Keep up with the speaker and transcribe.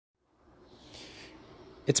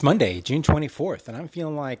It's Monday, June 24th, and I'm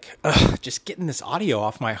feeling like, just getting this audio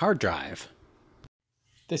off my hard drive.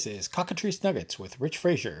 This is Cockatrice Nuggets with Rich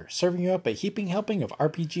Frazier, serving you up a heaping helping of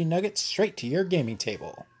RPG nuggets straight to your gaming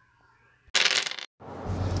table.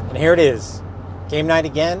 And here it is, game night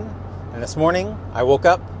again, and this morning I woke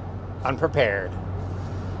up unprepared.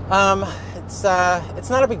 It's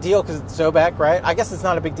not a big deal because it's Zoback, right? I guess it's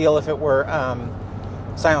not a big deal if it were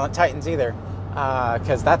Silent Titans either.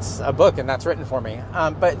 Because that's a book and that's written for me.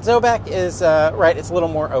 But Zoback is, right, it's a little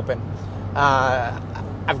more open.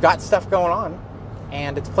 I've got stuff going on,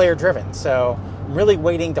 and it's player-driven, so I'm really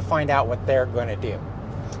waiting to find out what they're going to do.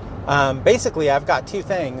 Basically, I've got two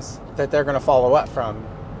things that they're going to follow up from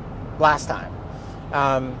last time.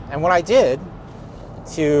 And what I did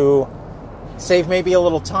to save maybe a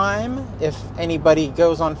little time if anybody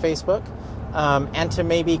goes on Facebook, and to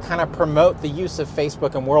maybe kind of promote the use of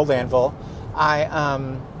Facebook and World Anvil, I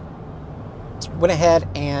went ahead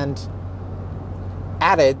and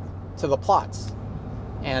added to the plots,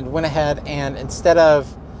 and went ahead and instead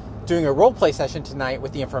of doing a roleplay session tonight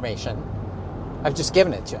with the information, I've just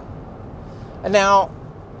given it to them. And now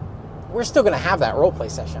we're still going to have that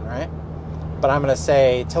roleplay session, right? But I'm going to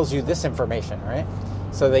say it tells you this information, right?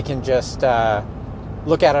 So they can just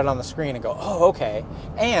look at it on the screen and go, oh, okay.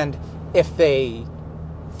 And if they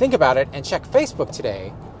think about it and check Facebook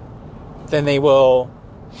today, then they will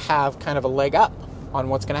have kind of a leg up on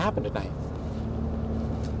what's going to happen tonight.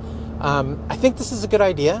 I think this is a good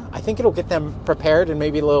idea. I think it'll get them prepared and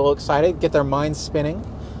maybe a little excited, get their minds spinning.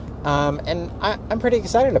 And I'm pretty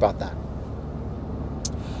excited about that.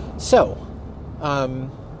 So,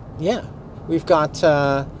 yeah, we've got,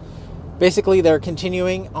 basically they're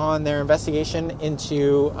continuing on their investigation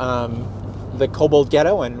into the Kobold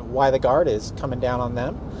Ghetto and why the guard is coming down on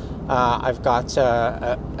them. I've got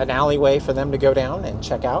an alleyway for them to go down and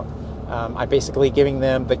check out. I'm basically giving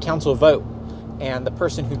them the council vote and the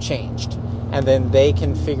person who changed. And then they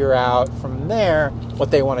can figure out from there what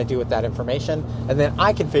they want to do with that information. And then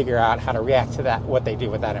I can figure out how to react to that, what they do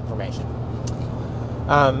with that information.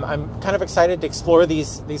 I'm kind of excited to explore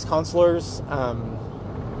these counselors. I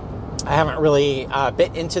haven't really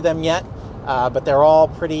bit into them yet, but they're all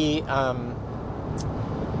pretty...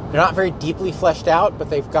 they're not very deeply fleshed out, but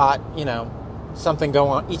they've got, something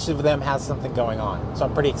going on. Each of them has something going on. So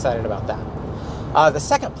I'm pretty excited about that. The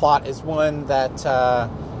second plot is one that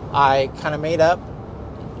I kind of made up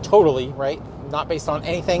totally, right? Not based on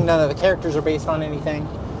anything. None of the characters are based on anything.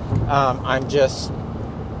 I'm just,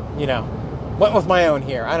 went with my own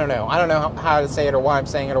here. I don't know. I don't know how to say it or why I'm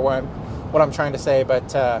saying it or what I'm trying to say.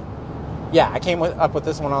 But, yeah, I came up with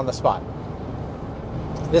this one on the spot.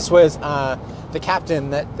 This was... the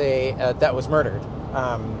captain that was murdered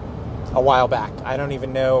a while back. I don't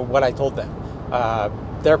even know what I told them.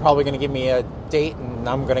 They're probably going to give me a date, and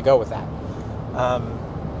I'm going to go with that. I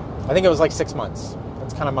think it was like 6 months.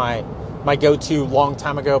 That's kind of my go-to long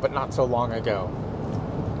time ago, but not so long ago.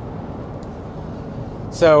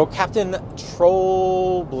 So Captain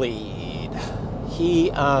Trollbleed, he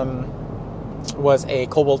was a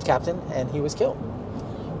kobold captain, and he was killed.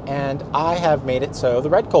 And I have made it so the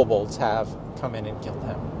red kobolds have come in and killed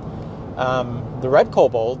him. The red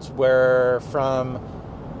kobolds were from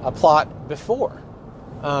a plot before.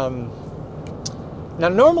 Now,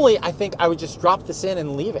 normally I think I would just drop this in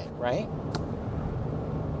and leave it, right?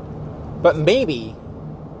 But maybe,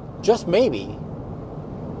 just maybe,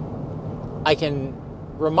 I can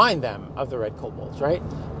remind them of the red kobolds, right?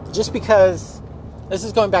 Just because, this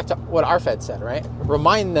is going back to what Arfed said, right?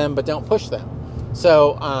 Remind them, but don't push them.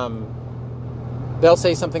 So, they'll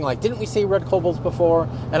say something like, didn't we see red kobolds before?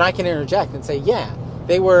 And I can interject and say, yeah,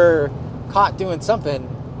 they were caught doing something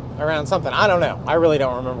around something. I don't know. I really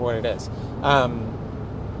don't remember what it is.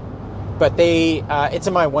 But it's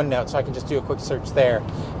in my OneNote, so I can just do a quick search there.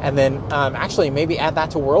 And then actually maybe add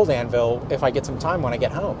that to World Anvil if I get some time when I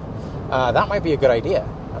get home. That might be a good idea.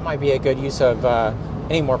 That might be a good use of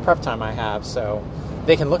any more prep time I have. So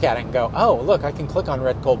they can look at it and go, oh, look, I can click on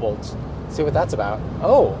red kobolds. See what that's about.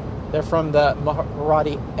 Oh, they're from the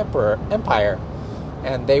Marathi Empire,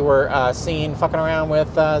 and they were seen fucking around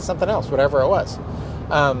with something else, whatever it was.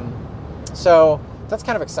 So that's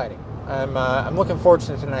kind of exciting. I'm looking forward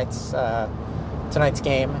to tonight's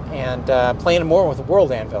game and playing more with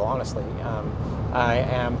World Anvil. Honestly, I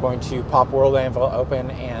am going to pop World Anvil open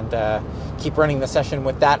and keep running the session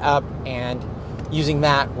with that up and using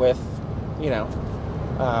that with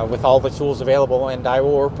all the tools available, and I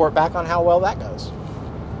will report back on how well that goes.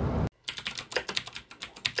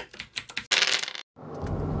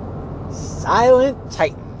 Silent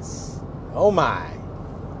Titans. Oh my.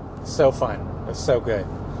 So fun. It was so good.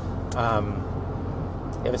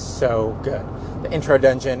 It was so good. The intro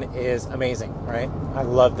dungeon is amazing, right? I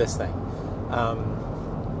love this thing.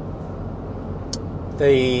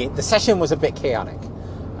 The session was a bit chaotic.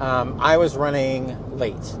 I was running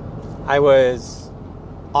late. I was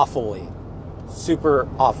awful late. Super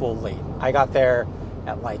awful late. I got there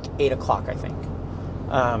at like 8 o'clock, I think.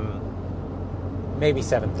 Maybe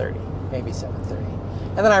 7:30.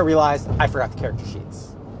 And then I realized I forgot the character sheets.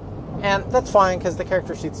 And that's fine, because the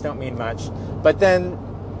character sheets don't mean much. But then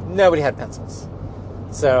nobody had pencils.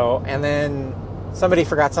 So, and then somebody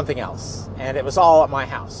forgot something else. And it was all at my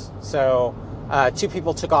house. So 2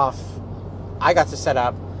 people took off. I got to set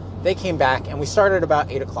up. They came back, and we started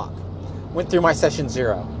about 8 o'clock. Went through my session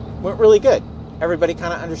 0. Went really good. Everybody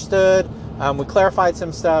kind of understood. We clarified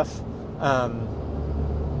some stuff.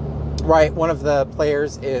 Right, one of the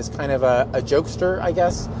players is kind of a jokester, I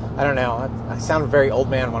guess. I don't know. I sound very old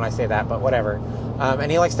man when I say that, but whatever.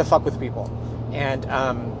 And he likes to fuck with people. And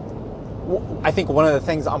I think one of the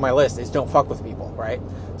things on my list is don't fuck with people, right?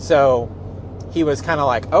 So he was kind of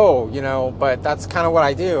like, oh, but that's kind of what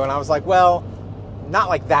I do. And I was like, well, not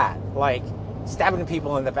like that. Like stabbing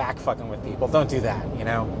people in the back, fucking with people. Don't do that,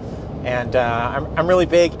 And I'm really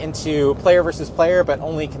big into player versus player, but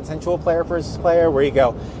only consensual player versus player, where you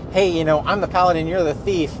go, hey, I'm the paladin, you're the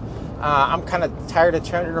thief. I'm kind of tired of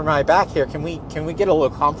turning my back here. Can we get a little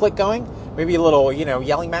conflict going? Maybe a little,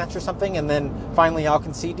 yelling match or something, and then finally I'll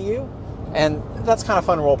concede to you. And that's kind of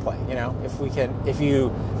fun role play, if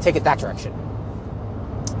you take it that direction.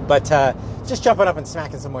 But just jumping up and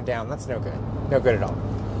smacking someone down, that's no good. No good at all.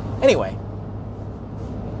 Anyway,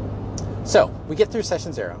 so we get through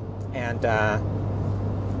session 0. And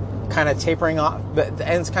kind of tapering off, the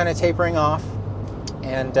end's kind of tapering off,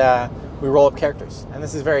 and we roll up characters. And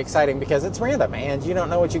this is very exciting because it's random, and you don't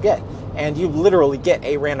know what you get. And you literally get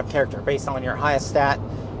a random character based on your highest stat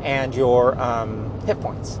and your hit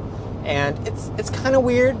points. And it's kind of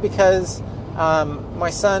weird because my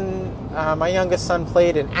youngest son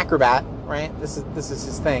played an acrobat, right? This is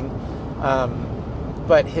his thing.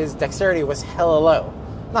 But his dexterity was hella low.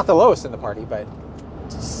 Not the lowest in the party, but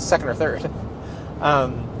second or third.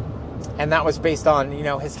 And that was based on,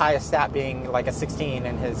 his highest stat being like a 16,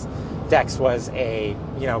 and his dex was a,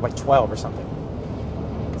 like 12 or something.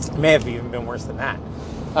 It may have even been worse than that.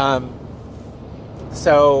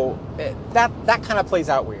 So that kind of plays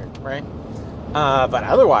out weird, right? But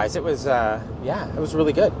otherwise, it was, it was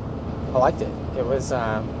really good. I liked it. It was,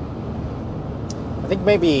 I think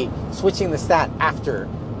maybe switching the stat after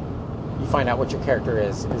you find out what your character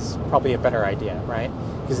is probably a better idea, right?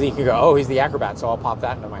 Because then you can go, oh, he's the acrobat, so I'll pop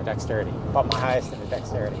that into my dexterity. Pop my highest into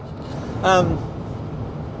dexterity.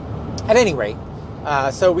 At any rate,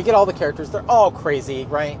 so we get all the characters. They're all crazy,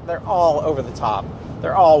 right? They're all over the top.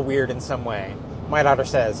 They're all weird in some way. My daughter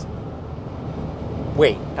says,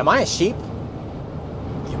 wait, am I a sheep?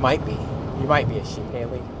 You might be. You might be a sheep,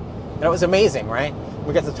 Haley. And it was amazing, right?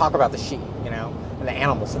 We get to talk about the sheep, and the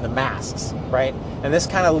animals and the masks, right? And this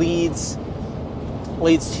kind of leads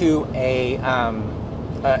to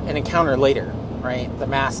an encounter later, right? The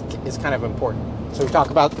mask is kind of important. So we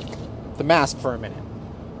talk about the mask for a minute.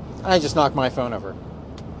 I just knocked my phone over.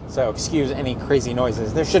 So excuse any crazy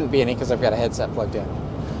noises. There shouldn't be any because I've got a headset plugged in.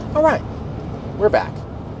 All right, we're back.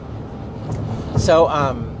 So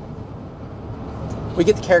we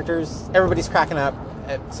get the characters. Everybody's cracking up.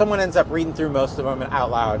 Someone ends up reading through most of them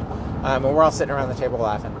out loud. And we're all sitting around the table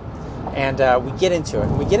laughing. And we get into it.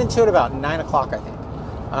 We get into it about 9 o'clock, I think.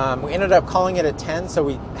 We ended up calling it at 10, so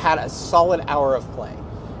we had a solid hour of play.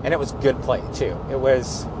 And it was good play, too. It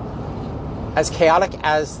was as chaotic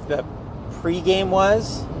as the pre-game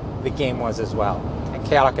was, the game was as well. And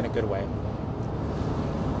chaotic in a good way.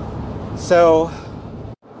 So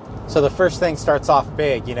the first thing starts off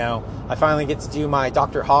big, I finally get to do my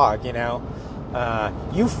Dr. Hogg,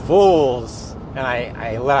 you fools. And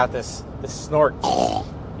I let out this snort,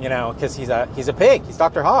 because he's a pig. He's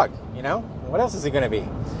Dr. Hogg, What else is he going to be?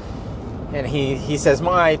 And he says,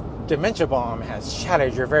 my dementia bomb has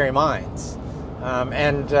shattered your very minds.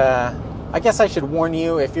 And I guess I should warn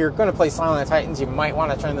you, if you're going to play Silent Titans, you might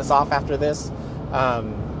want to turn this off after this.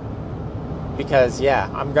 Because,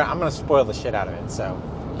 I'm going to spoil the shit out of it.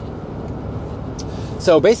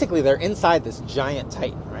 So basically, they're inside this giant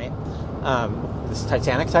Titan, right? This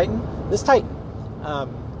Titanic Titan. This Titan.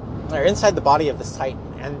 They're inside the body of this Titan.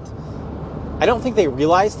 And I don't think they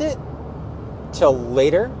realized it till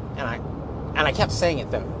later. And I kept saying it,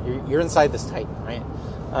 though. You're inside this Titan, right?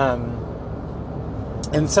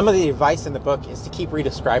 And some of the advice in the book is to keep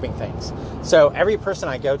redescribing things. So every person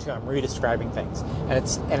I go to, I'm redescribing things, and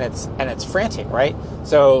it's frantic, right?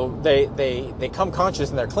 So they come conscious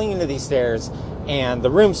and they're clinging to these stairs, and the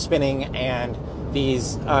room's spinning, and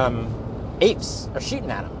these apes are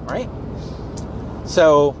shooting at them, right?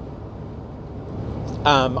 So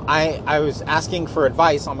I was asking for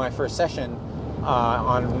advice on my first session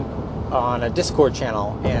on a Discord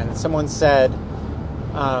channel, and someone said,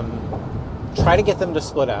 try to get them to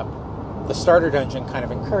split up. The starter dungeon kind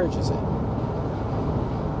of encourages it.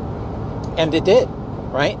 And it did,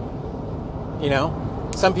 right? You know,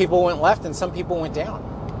 some people went left and some people went down.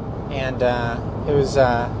 And it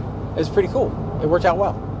was pretty cool. It worked out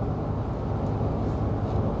well.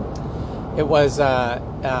 It was,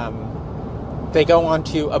 they go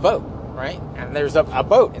onto a boat, right? And there's a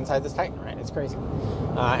boat inside this Titan, right? It's crazy.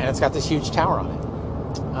 And it's got this huge tower on it.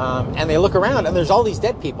 And they look around, and there's all these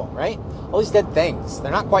dead people, right? All these dead things.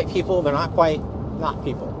 They're not quite people. They're not quite not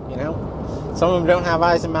people, you know? Some of them don't have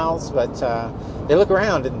eyes and mouths, but they look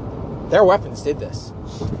around, and their weapons did this.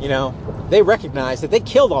 You know? They recognize that they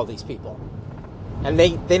killed all these people. And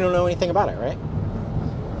they don't know anything about it, right?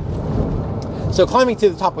 So climbing to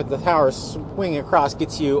the top of the tower, swinging across,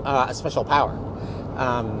 gets you a special power.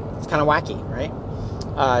 It's kind of wacky, right?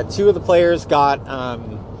 Two of the players got...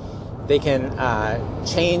 they can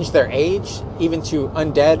change their age, even to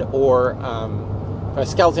undead or a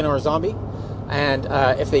skeleton or a zombie. And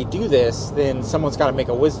if they do this, then someone's got to make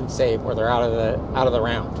a wisdom save, or they're out of the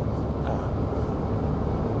round.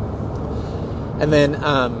 And then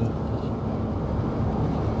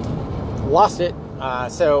lost it.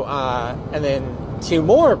 And then two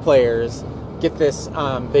more players get this.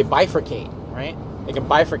 They bifurcate, right? They can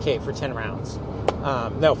bifurcate for 10 rounds.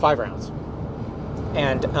 5 rounds.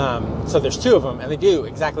 And so there's two of them, and they do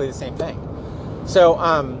exactly the same thing. So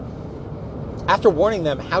after warning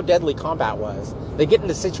them how deadly combat was, they get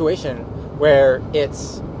into a situation where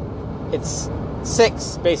it's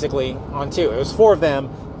 6 basically on 2. It was 4 of them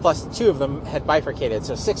plus 2 of them had bifurcated,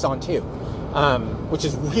 so 6 on 2, which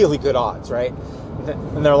is really good odds, right?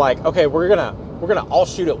 And they're like, okay, we're gonna all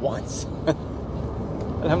shoot at once.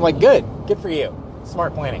 And I'm like, good for you,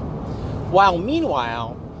 smart planning. While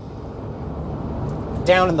meanwhile,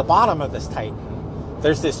 down in the bottom of this Titan,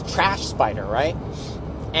 there's this trash spider, right?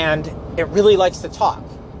 And it really likes to talk.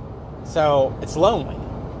 So it's lonely.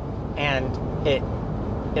 And it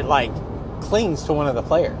like clings to one of the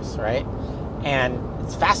players, right? And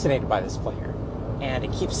it's fascinated by this player. And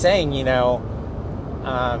it keeps saying, I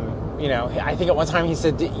think at one time he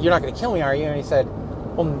said, "You're not going to kill me, are you?" And he said,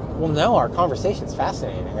 well, no, our conversation's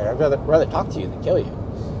fascinating. I'd rather talk to you than kill you.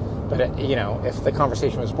 But, if the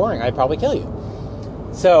conversation was boring, I'd probably kill you.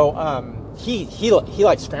 So he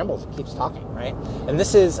like scrambles and keeps talking, right? And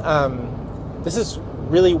this is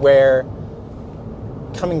really where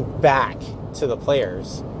coming back to the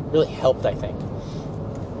players really helped, I think.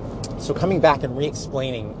 So coming back and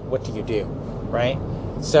re-explaining what do you do, right?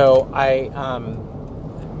 So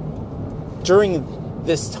during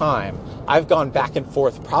this time, I've gone back and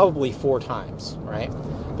forth probably 4 times, right,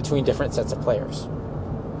 between different sets of players.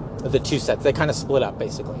 The 2 sets, they kind of split up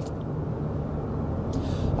basically.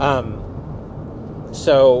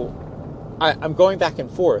 So I'm going back and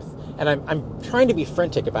forth, and I'm trying to be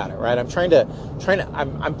frantic about it, right? I'm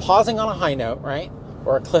pausing on a high note, right,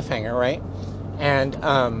 or a cliffhanger, right, and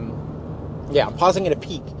I'm pausing at a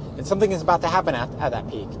peak, and something is about to happen at that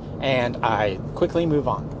peak, and I quickly move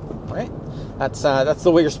on, right? That's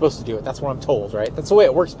the way you're supposed to do it. That's what I'm told, right? That's the way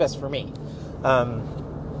it works best for me.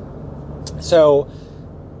 So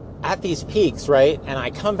at these peaks, right, and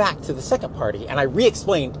I come back to the second party, and I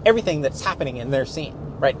re-explain everything that's happening in their scene,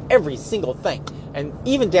 right? Every single thing. And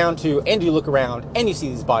even down to, and you look around, and you see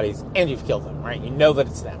these bodies, and you've killed them, right? You know that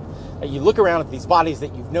it's them. You look around at these bodies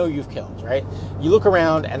that you know you've killed, right? You look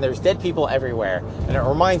around, and there's dead people everywhere, and it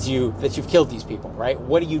reminds you that you've killed these people, right?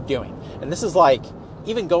 What are you doing? And this is like,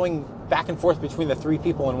 even going back and forth between the 3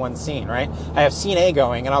 people in one scene, right? I have scene A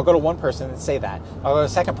going, and I'll go to one person and say that. I'll go to the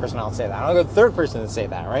second person, I'll say that. I'll go to the third person and say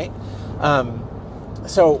that, right?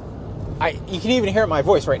 So you can even hear it in my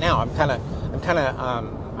voice right now. I'm kind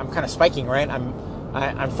of spiking, right?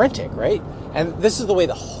 I'm frantic, right? And this is the way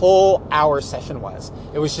the whole hour session was.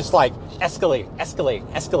 It was just like escalating,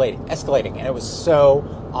 and it was so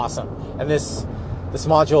awesome. And this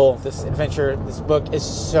module, this adventure, this book is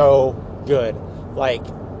so good. Like,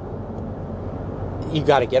 you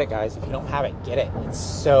got to get it, guys. If you don't have it, get it. It's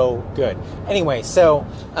so good. Anyway, so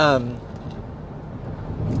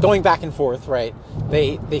going back and forth, right?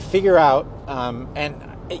 They figure out, and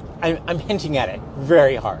I'm hinting at it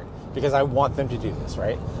very hard because I want them to do this,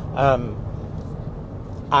 right?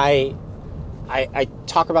 I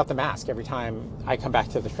talk about the mask every time I come back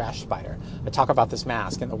to the trash spider. I talk about this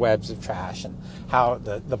mask and the webs of trash and how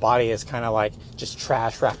the body is kind of like just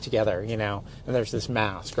trash wrapped together, you know, and there's this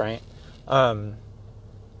mask, right?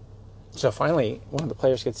 So finally, one of the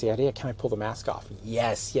players gets the idea, can I pull the mask off?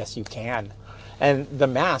 Yes, you can. And the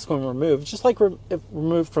mask, when removed, just like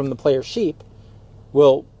removed from the player's sheep,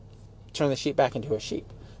 will turn the sheep back into a sheep.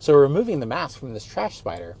 So removing the mask from this trash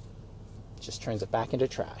spider just turns it back into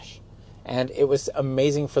trash. And it was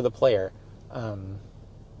amazing for the player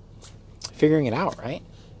figuring it out, right?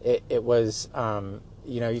 It was,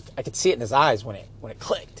 you know, I could see it in his eyes when it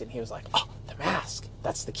clicked, and he was like, oh, the mask,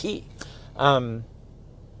 that's the key.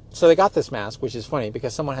 So they got this mask, which is funny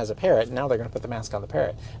because someone has a parrot, and now they're going to put the mask on the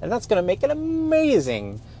parrot. And that's going to make an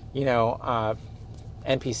amazing, you know,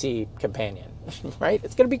 NPC companion, right?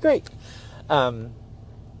 It's going to be great.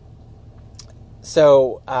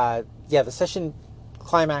 Yeah, the session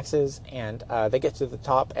climaxes, and they get to the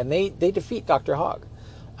top, and they defeat Dr. Hogg,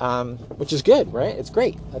 which is good, right? It's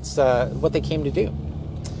great. That's what they came to do.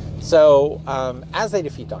 So as they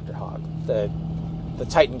defeat Dr. Hogg, the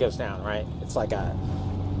Titan goes down, right? It's like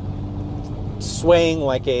swaying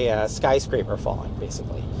like a skyscraper falling,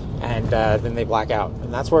 basically, and then they black out,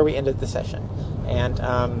 and that's where we ended the session. And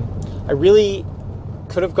I really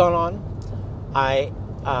could have gone on. I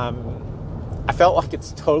felt like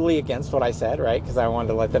it's totally against what I said, right? Because I wanted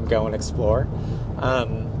to let them go and explore.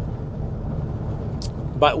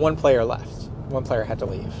 But one player left. One player had to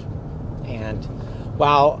leave. And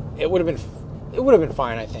while it would have been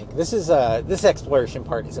fine, I think. This exploration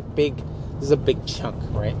part is a big chunk,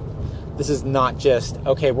 right? This is not just,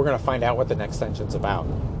 okay, we're going to find out what the next dungeon's about,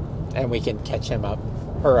 and we can catch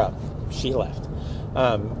her up. She left.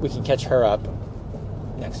 We can catch her up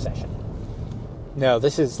next session. No,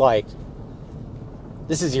 this is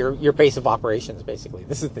your base of operations, basically.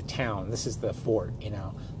 This is the town. This is the fort, you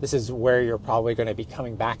know. This is where you're probably going to be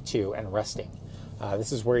coming back to and resting.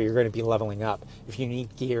 This is where you're going to be leveling up. If you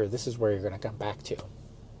need gear, this is where you're going to come back to.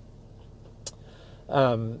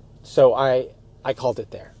 So I called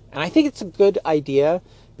it there. And I think it's a good idea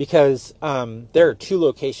because there are two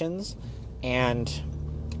locations, and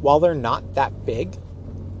while they're not that big,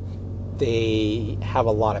 they have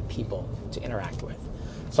a lot of people to interact with.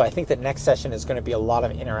 So I think that next session is going to be a lot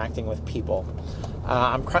of interacting with people.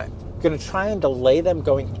 I'm going to try and delay them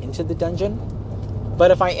going into the dungeon,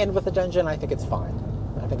 but if I end with the dungeon, I think it's fine.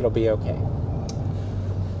 I think it'll be okay.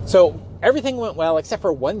 So everything went well except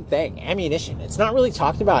for one thing: ammunition. It's not really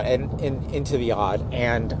talked about in Into the Odd,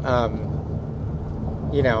 and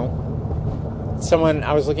you know,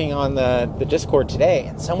 I was looking on the Discord today,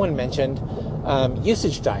 and someone mentioned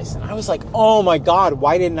usage dice, and I was like, oh my god,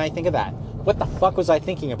 why didn't I think of that? What the fuck was I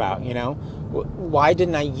thinking about, you know? Why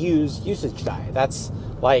didn't I use usage die? That's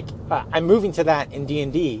like, I'm moving to that in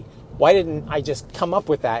D&D. Why didn't I just come up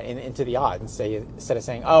with that Into the Odd instead of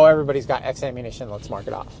saying, oh, everybody's got X ammunition, let's mark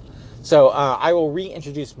it off. So I will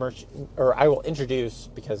introduce,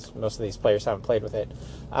 because most of these players haven't played with it,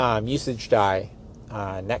 usage die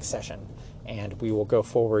next session. And we will go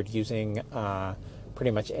forward using pretty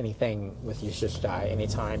much anything with usage die.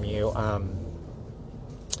 Anytime you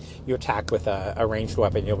attack with a ranged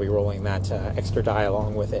weapon, you'll be rolling that extra die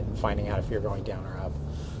along with it and finding out if you're going down or up.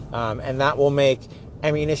 And that will make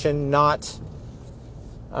ammunition not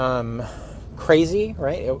crazy,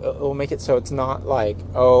 right? It will make it so it's not like,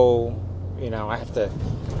 oh, you know, I have to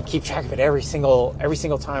keep track of it every single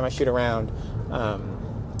time I shoot around.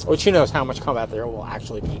 Which who knows how much combat there will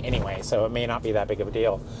actually be anyway, so it may not be that big of a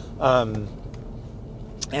deal. And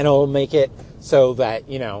it'll make it so that,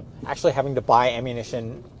 you know, actually having to buy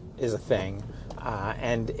ammunition is a thing,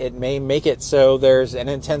 and it may make it so there's an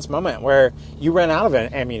intense moment where you run out of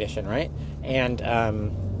ammunition, right? And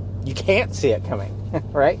you can't see it coming,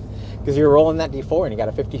 right? Because you're rolling that D4 and you got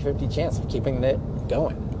a 50-50 chance of keeping it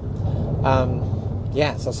going.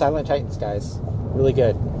 Yeah, so Silent Titans, guys, really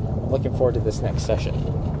good. I'm looking forward to this next session.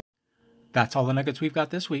 That's all the nuggets we've got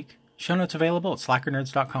this week. Show notes available at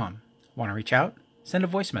slackernerds.com. Want to reach out? Send a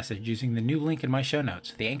voice message using the new link in my show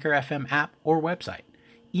notes, the Anchor FM app, or website.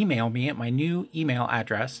 Email me at my new email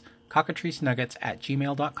address,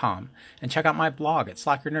 cockatricenuggets@gmail.com, and check out my blog at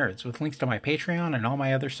Slacker Nerds with links to my Patreon and all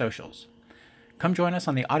my other socials. Come join us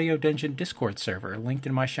on the Audio Dungeon Discord server linked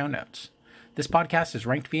in my show notes. This podcast is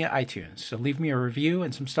ranked via iTunes, so leave me a review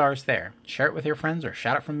and some stars there. Share it with your friends or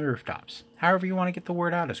shout it from the rooftops. However you want to get the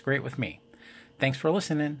word out is great with me. Thanks for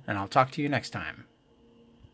listening, and I'll talk to you next time.